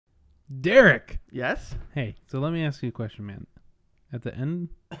Derek. Yes? Hey, so let me ask you a question, man. At the end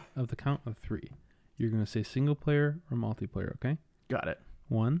of the count of 3, you're going to say single player or multiplayer, okay? Got it.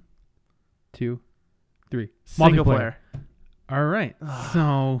 1, 2, 3. Single Multiplayer. player. All right.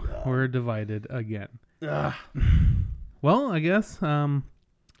 So we're divided again. Ugh. Well, I guess,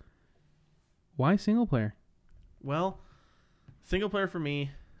 why single player? Well, single player for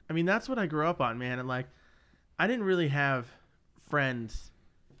me, I mean, that's what I grew up on, man. And, like, I didn't really have friends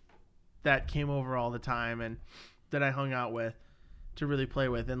that came over all the time and that I hung out with to really play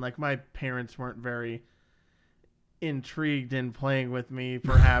with. And, like, my parents weren't very intrigued in playing with me,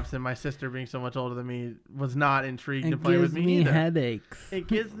 perhaps. And my sister, being so much older than me, was not intrigued in playing with me either. Headaches. It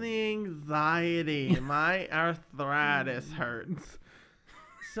gives me anxiety. My arthritis hurts.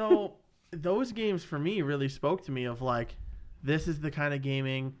 So those games for me really spoke to me of like, this is the kind of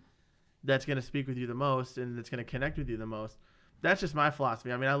gaming that's going to speak with you the most and that's going to connect with you the most. That's just my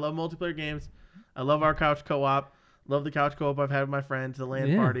philosophy. I mean, I love multiplayer games. I love our couch co-op. Love the couch co-op I've had with my friends, the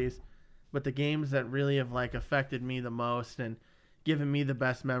LAN parties. But the games that really have like affected me the most and given me the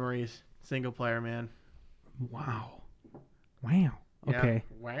best memories, single player, man. Wow. Yeah. Okay.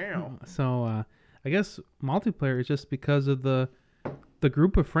 Wow. So I guess multiplayer is just because of the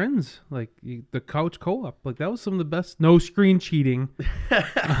group of friends, like the couch co-op. Like that was some of the best. No screen cheating.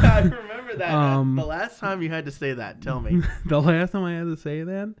 I remember that. The last time you had to say that, tell me. The last time I had to say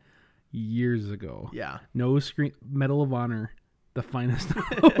that, years ago. Yeah. No screen. Medal of Honor, the finest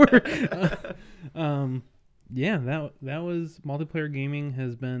hour. Yeah, that was multiplayer gaming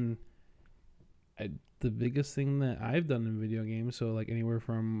has been the biggest thing that I've done in video games. So like anywhere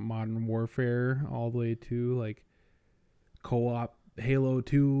from Modern Warfare all the way to like co-op Halo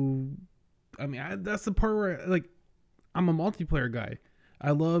 2. I mean, that's the part where like I'm a multiplayer guy.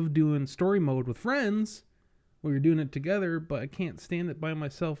 I love doing story mode with friends where you're doing it together, but I can't stand it by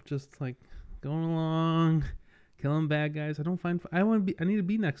myself, just like going along, killing bad guys. I need to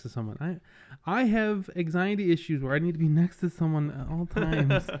be next to someone. I have anxiety issues where I need to be next to someone at all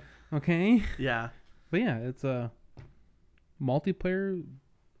times. Okay? Yeah. But yeah, it's a multiplayer.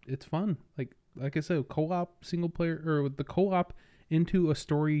 It's fun. Like I said, co-op, single player, or with the co-op into a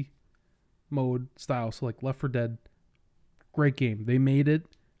story mode style. So like Left 4 Dead, great game. They made it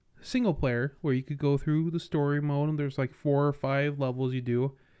single player where you could go through the story mode and there's like 4 or 5 levels you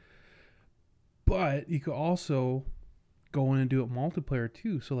do. But you could also go in and do it multiplayer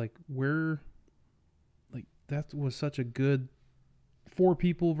too. So like that was such a good 4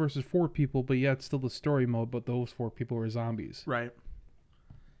 people versus 4 people, but yeah, it's still the story mode, but those 4 people were zombies. Right.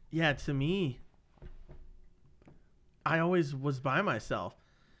 Yeah, to me, I always was by myself.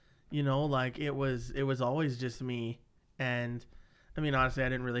 You know, like it was always just me. And I mean, honestly, I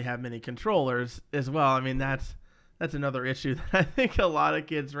didn't really have many controllers as well. I mean, that's another issue that I think a lot of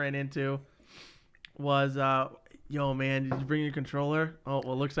kids ran into was, yo, man, did you bring your controller? Oh,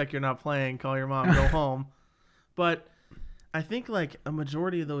 well, looks like you're not playing. Call your mom, go home. But I think like a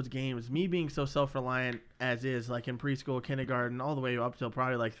majority of those games, me being so self-reliant as is, like in preschool, kindergarten, all the way up till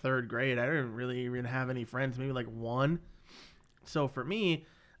probably like 3rd grade, I didn't really even have any friends, maybe like 1. So for me,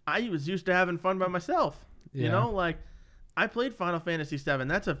 I was used to having fun by myself. Yeah. You know, like I played Final Fantasy VII.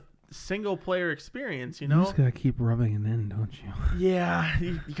 That's a single player experience, you know? You just gotta keep rubbing it in, don't you? Yeah,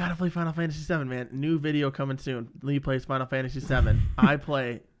 you gotta play Final Fantasy VII, man. New video coming soon. Lee plays Final Fantasy VII. I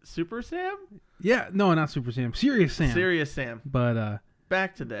play Super Sam? Yeah, no, not Super Sam. Serious Sam. Serious Sam. But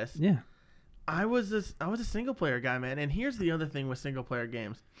back to this. Yeah. I was a single player guy, man. And here's the other thing with single player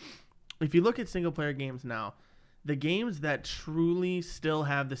games. If you look at single player games now, the games that truly still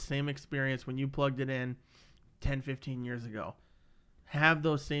have the same experience when you plugged it in 10, 15 years ago have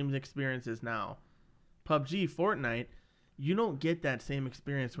those same experiences now. PUBG, Fortnite, you don't get that same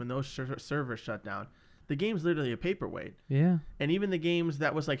experience when those servers shut down. The game's literally a paperweight. Yeah. And even the games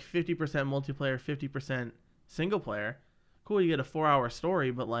that was like 50% multiplayer, 50% single player, cool, you get a 4-hour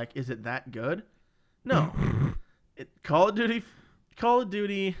story, but like, is it that good? No. Call of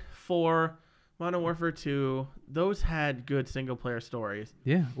Duty 4, Modern Warfare 2, those had good single player stories.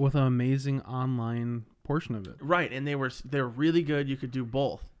 Yeah, with an amazing online portion of it. Right, and they were really good. You could do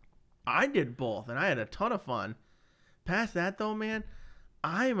both. I did both, and I had a ton of fun. Past that, though, man,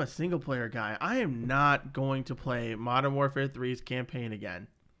 I am a single player guy. I am not going to play Modern Warfare 3's campaign again.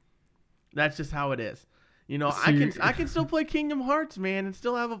 That's just how it is. You know, so I can still play Kingdom Hearts, man, and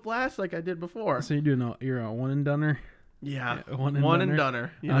still have a blast like I did before. So you're a one and doneer? Yeah, one and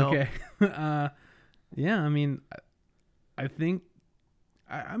doneer. You know? Okay. Yeah, I mean, I think,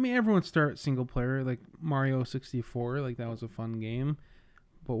 I mean, everyone starts single player, like Mario 64, like that was a fun game.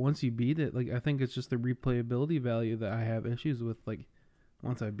 But once you beat it, like I think it's just the replayability value that I have issues with. Like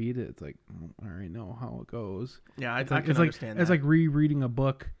once I beat it, it's like, I already know how it goes. Yeah, It's I like, can understand that. It's like rereading a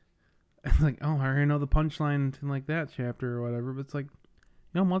book. It's like, oh, I already know the punchline to like that chapter or whatever. But it's like,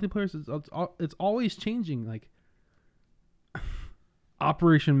 multiplayer it's always changing. Like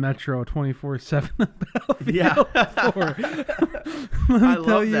Operation Metro 24/7. Yeah. Let me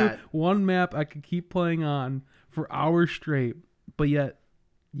tell you, that. one map I could keep playing on for hours straight, but yet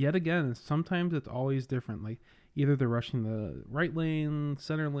again, sometimes it's always different. Like either they're rushing the right lane,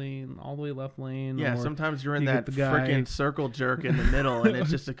 center lane, all the way left lane. Yeah, or sometimes you're in you that get the guy- freaking circle jerk in the middle, and it's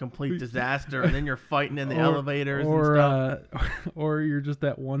just a complete disaster. And then you're fighting in the elevators and stuff. Or you're just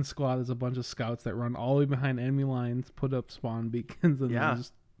that one squad. There's a bunch of scouts that run all the way behind enemy lines, put up spawn beacons, and then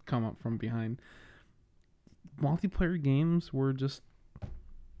just come up from behind. Multiplayer games were just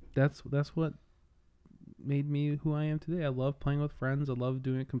that's what made me who I am today. I love playing with friends. I love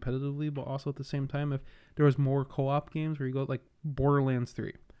doing it competitively, but also at the same time, if there was more co-op games where you go like Borderlands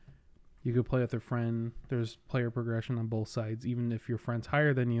 3, you could play with a friend. There's player progression on both sides. Even if your friend's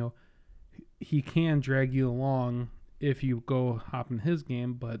higher than you, he can drag you along if you go hop in his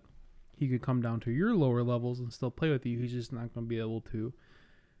game, but he could come down to your lower levels and still play with you. He's just not going to be able to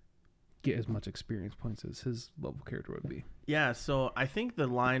get as much experience points as his level character would be. Yeah, so I think the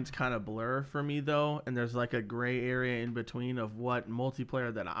lines kind of blur for me, though, and there's like a gray area in between of what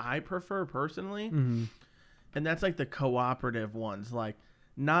multiplayer that I prefer personally. Mm-hmm. And that's like the cooperative ones, like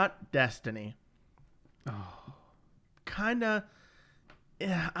not Destiny. Oh. Kind of,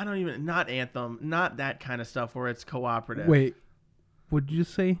 not Anthem, not that kind of stuff where it's cooperative. Wait, what'd you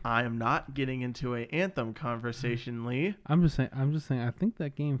say? I am not getting into a Anthem conversation, Lee. I'm just saying. I think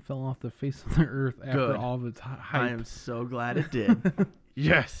that game fell off the face of the earth after all of its hype. I am so glad it did.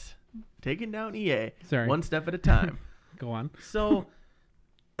 Yes, taking down EA. Sorry. One step at a time. Go on. So,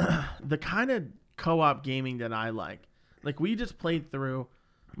 the kind of co-op gaming that I like we just played through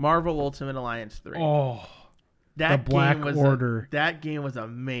Marvel Ultimate Alliance 3. Oh, that the Black game was Order. That game was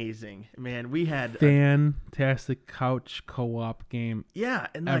amazing, man. We had fantastic couch co-op game. Yeah,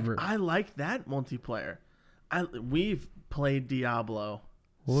 and ever. I like that multiplayer. We've played Diablo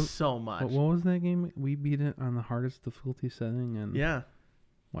so much. What was that game? We beat it on the hardest difficulty setting, and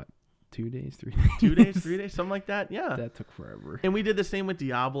 2 days, 3 days, 2 days, 3 days, something like that. Yeah, that took forever. And we did the same with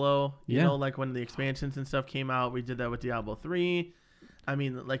Diablo. You Yeah. know, like when the expansions and stuff came out, we did that with Diablo 3. I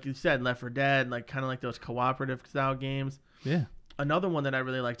mean, like you said, Left 4 Dead, like kind of like those cooperative style games. Yeah. Another one that I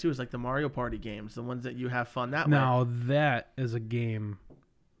really like too is like the Mario Party games, the ones that you have fun that way. Now that is a game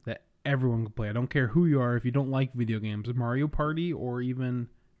that everyone can play. I don't care who you are. If you don't like video games, Mario Party, or even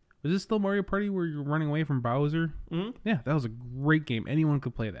is this still Mario Party where you're running away from Bowser? Mm-hmm. Yeah, that was a great game. Anyone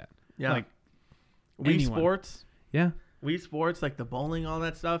could play that. Yeah. Like Wii anyone. Sports. Yeah. Wii Sports, like the bowling, all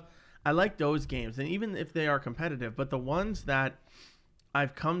that stuff. I like those games, and even if they are competitive, but the ones that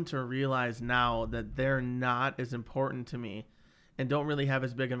I've come to realize now that they're not as important to me and don't really have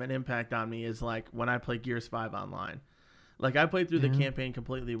as big of an impact on me is like when I play Gears 5 online. Like I played through the campaign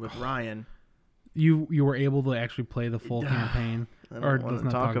completely with Ryan. You were able to actually play the full campaign. I don't Or want let's to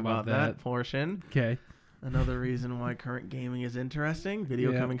not talk talk about about that portion. Okay. Another reason why current gaming is interesting.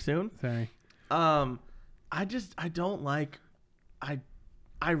 Video coming soon. Sorry. I don't like.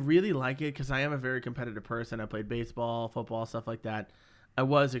 I really like it because I am a very competitive person. I played baseball, football, stuff like that. I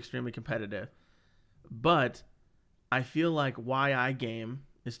was extremely competitive, but I feel like why I game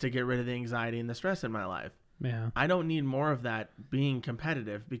is to get rid of the anxiety and the stress in my life. Yeah. I don't need more of that being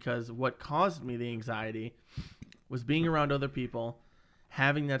competitive, because what caused me the anxiety was being around other people,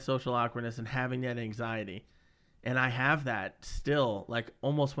 having that social awkwardness and having that anxiety. And I have that still, like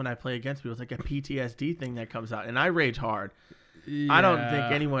almost when I play against people. It's like a PTSD thing that comes out, and I rage hard. Yeah. I don't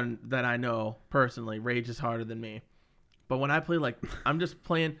think anyone that I know personally rages harder than me. But when I play, like, I'm just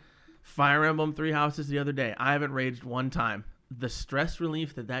playing Fire Emblem 3 Houses the other day. I haven't raged one time. The stress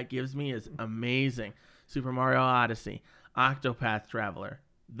relief that gives me is amazing. Super Mario Odyssey, Octopath Traveler.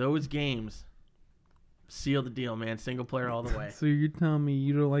 Those games seal the deal, man. Single player all the way. So you're telling me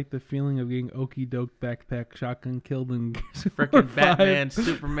you don't like the feeling of getting okey doke backpack shotgun killed in Freaking Batman,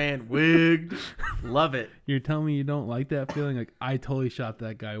 Superman, wigged. Love it. You're telling me you don't like that feeling? Like, I totally shot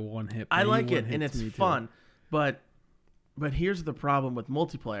that guy one hit. I like it, and it's fun. But here's the problem with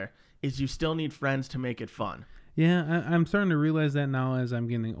multiplayer is you still need friends to make it fun. Yeah, I'm starting to realize that now as I'm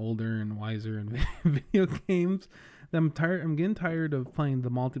getting older and wiser in video games. I'm getting tired of playing the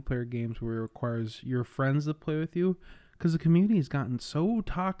multiplayer games where it requires your friends to play with you, because the community has gotten so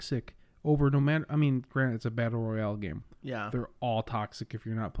toxic over no matter. I mean, granted, it's a battle royale game. Yeah, they're all toxic if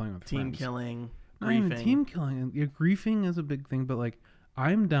you're not playing with team friends. Killing, Not even griefing. team killing. Yeah, griefing is a big thing, but like,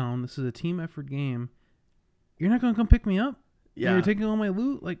 I'm down. This is a team effort game. You're not gonna come pick me up. Yeah. You're taking all my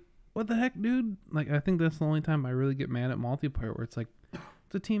loot. Like, what the heck, dude? Like, I think that's the only time I really get mad at multiplayer, where it's like,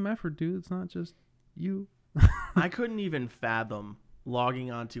 it's a team effort, dude. It's not just you. I couldn't even fathom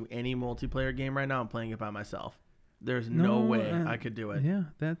logging onto any multiplayer game right now and playing it by myself. There's no way I could do it. Yeah,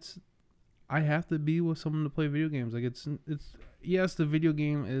 I have to be with someone to play video games. Like, it's yes, the video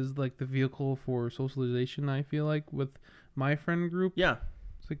game is like the vehicle for socialization. I feel like with my friend group. Yeah.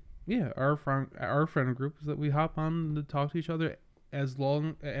 It's like, yeah, our friend group is that we hop on to talk to each other as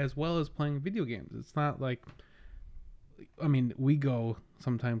well as playing video games. It's not like, I mean,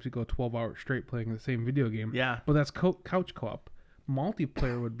 sometimes we go 12 hours straight playing the same video game. Yeah. But that's couch co-op.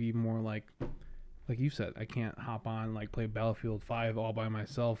 Multiplayer would be more like you said, I can't hop on, like, play Battlefield 5 all by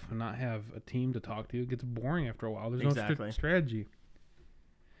myself and not have a team to talk to. It gets boring after a while. There's no strategy.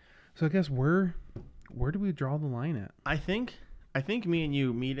 So I guess where do we draw the line at? I think me and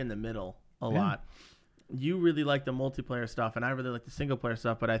you meet in the middle a lot. You really like the multiplayer stuff, and I really like the single player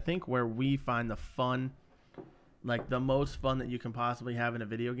stuff. But I think where we find the fun, like the most fun that you can possibly have in a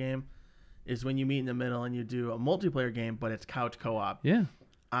video game, is when you meet in the middle and you do a multiplayer game, but it's couch co-op. Yeah.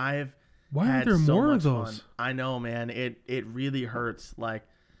 Why aren't there more of those? Fun. I know, man. It really hurts. Like,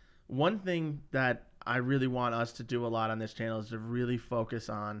 one thing that I really want us to do a lot on this channel is to really focus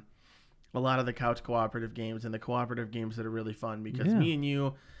on a lot of the couch cooperative games and the cooperative games that are really fun, because me and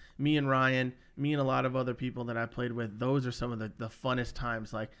you, me and Ryan, me and a lot of other people that I played with, those are some of the funnest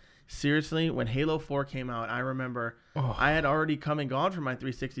times. Like, seriously, when Halo 4 came out, I remember I had already come and gone from my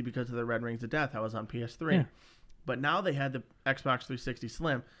 360 because of the Red Rings of Death. I was on PS3. Yeah. But now they had the Xbox 360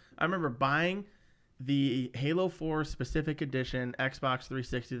 Slim. I remember buying the Halo 4 specific edition Xbox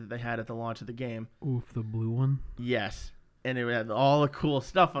 360 that they had at the launch of the game. Oof, the blue one? Yes. And it had all the cool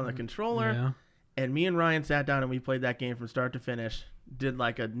stuff on the controller. Yeah. And me and Ryan sat down and we played that game from start to finish. Did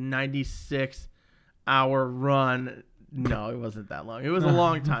like a 96-hour run. No, it wasn't that long. It was a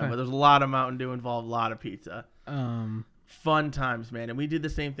long time, but there's a lot of Mountain Dew involved, a lot of pizza. Fun times, man. And we did the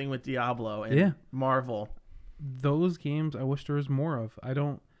same thing with Diablo and Marvel. Those games I wish there was more of.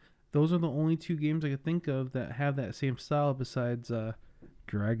 Those are the only two games I could think of that have that same style besides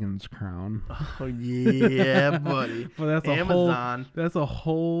Dragon's Crown. Oh yeah, buddy. But that's Amazon. That's a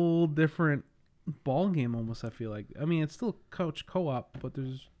whole different ball game almost, I feel like. I mean, it's still couch co-op, but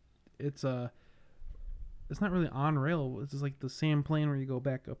it's not really on rail. It's just like the same plane where you go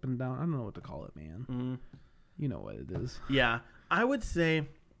back up and down. I don't know what to call it, man. Mm-hmm. You know what it is. Yeah, I would say,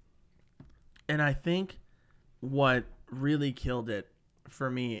 and I think what really killed it for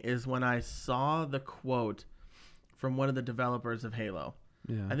me is when I saw the quote from one of the developers of Halo.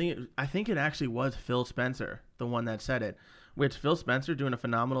 Yeah. I think it actually was Phil Spencer, the one that said it, which Phil Spencer doing a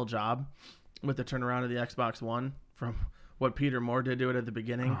phenomenal job with the turnaround of the Xbox One from what Peter Moore did to it at the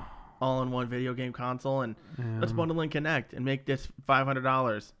beginning, all in one video game console, and let's bundle and connect and make this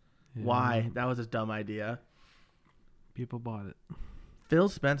 $500. Yeah. Why? That was a dumb idea. People bought it. Phil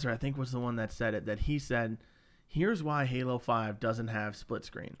Spencer, I think, was the one that said it, that he said, here's why Halo 5 doesn't have split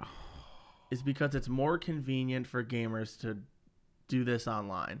screen. It's because it's more convenient for gamers to do this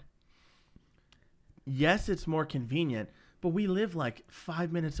online. Yes, it's more convenient, but we live like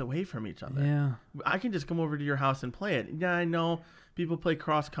 5 minutes away from each other. Yeah. I can just come over to your house and play it. Yeah, I know people play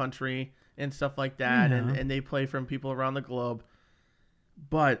cross country and stuff like that, and they play from people around the globe.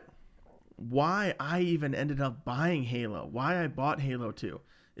 But why I even ended up buying Halo, why I bought Halo 2,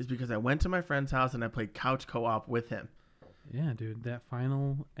 is because I went to my friend's house and I played couch co-op with him. Yeah, dude, that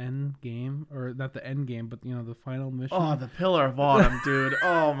final end game, or not the end game, but the final mission. Oh, the Pillar of Autumn, dude.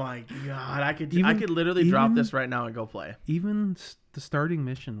 Oh my god, I could literally drop this right now and go play. Even the starting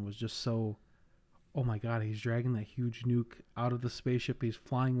mission was just so. Oh my god, he's dragging that huge nuke out of the spaceship. He's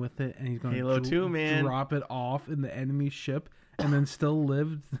flying with it, and he's going Halo 2, man. Drop it off in the enemy ship, and then still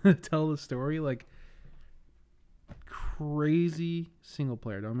live to tell the story. Like, crazy single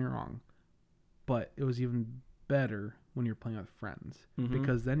player. Don't get me wrong, but it was even better when you're playing with friends,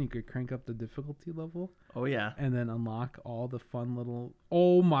 because then you could crank up the difficulty level. Oh yeah. And then unlock all the fun little.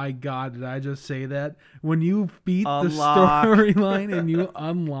 Oh my god, did I just say that? When you beat the storyline and you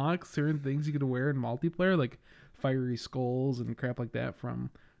unlock certain things you could wear in multiplayer, like fiery skulls and crap like that from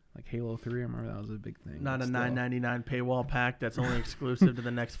like Halo 3. I remember that was a big thing. Not a $9.99 paywall pack that's only exclusive to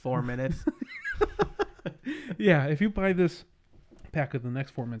the next 4 minutes. Yeah, if you buy this pack of the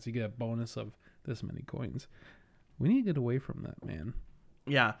next 4 minutes, you get a bonus of this many coins. We need to get away from that, man.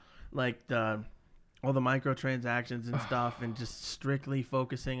 Yeah, like all the microtransactions and stuff, and just strictly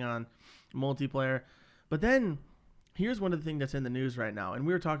focusing on multiplayer. But then, here's one of the things that's in the news right now, and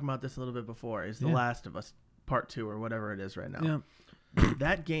we were talking about this a little bit before, is The Last of Us Part 2 or whatever it is right now. Yeah.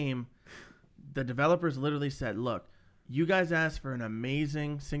 That game, the developers literally said, look, You guys asked for an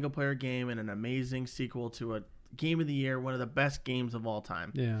amazing single player game and an amazing sequel to a game of the year, one of the best games of all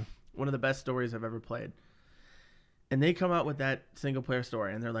time. Yeah. One of the best stories I've ever played. And they come out with that single player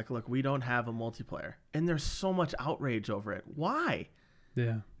story and they're like, look, we don't have a multiplayer. And there's so much outrage over it. Why?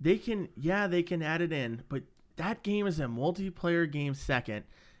 Yeah. They can add it in, but that game is a multiplayer game second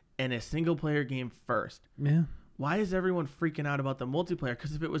and a single player game first. Yeah. Why is everyone freaking out about the multiplayer?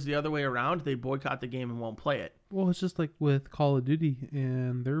 Because if it was the other way around, they boycott the game and won't play it. Well, it's just like with Call of Duty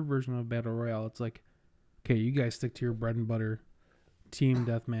and their version of Battle Royale. It's like, okay, you guys stick to your bread and butter, team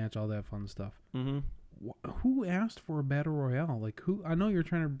deathmatch, all that fun stuff. Mm-hmm. Who asked for a Battle Royale? Like, who? I know you're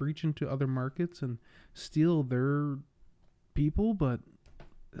trying to breach into other markets and steal their people, but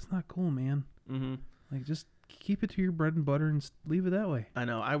it's not cool, man. Mm-hmm. Like, just keep it to your bread and butter and leave it that way. I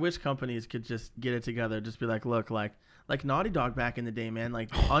know. I wish companies could just get it together. Just be like, look, like Naughty Dog back in the day, man. Like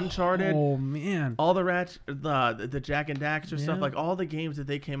Uncharted. Oh man. All the Jack and Daxter stuff, Yeah. like all the games that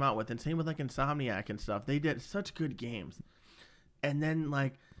they came out with, and same with like Insomniac and stuff. They did such good games, and then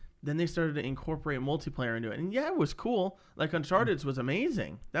they started to incorporate multiplayer into it, and yeah, it was cool. Like Uncharted was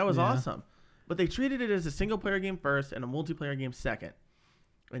amazing. That was Yeah. awesome, but they treated it as a single player game first and a multiplayer game second,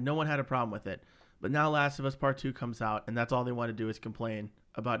 and no one had a problem with it. But now Last of Us Part 2 comes out, and that's all they want to do is complain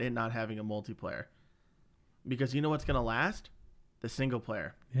about it not having a multiplayer. Because you know what's going to last? The single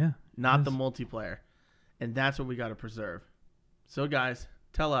player, Yeah. not the Yes. multiplayer. And that's what we got to preserve. So, guys,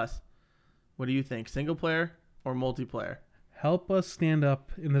 tell us, what do you think? Single player or multiplayer? Help us stand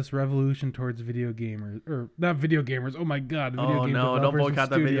up in this revolution towards video gamers, or not video gamers. Oh my God! Video Oh, game no, don't developers and boycott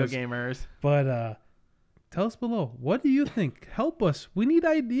the video studios. gamers. But tell us below. What do you think? Help us. We need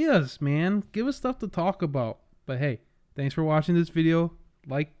ideas, man. Give us stuff to talk about. But hey, thanks for watching this video.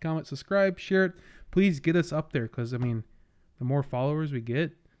 Like, comment, subscribe, share it. Please get us up there, because I mean, the more followers we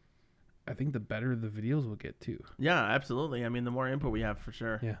get, I think the better the videos will get too. Yeah, absolutely. I mean, the more input we have, for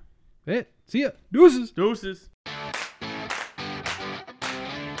sure. Yeah. Hey, see ya. Deuces. Deuces.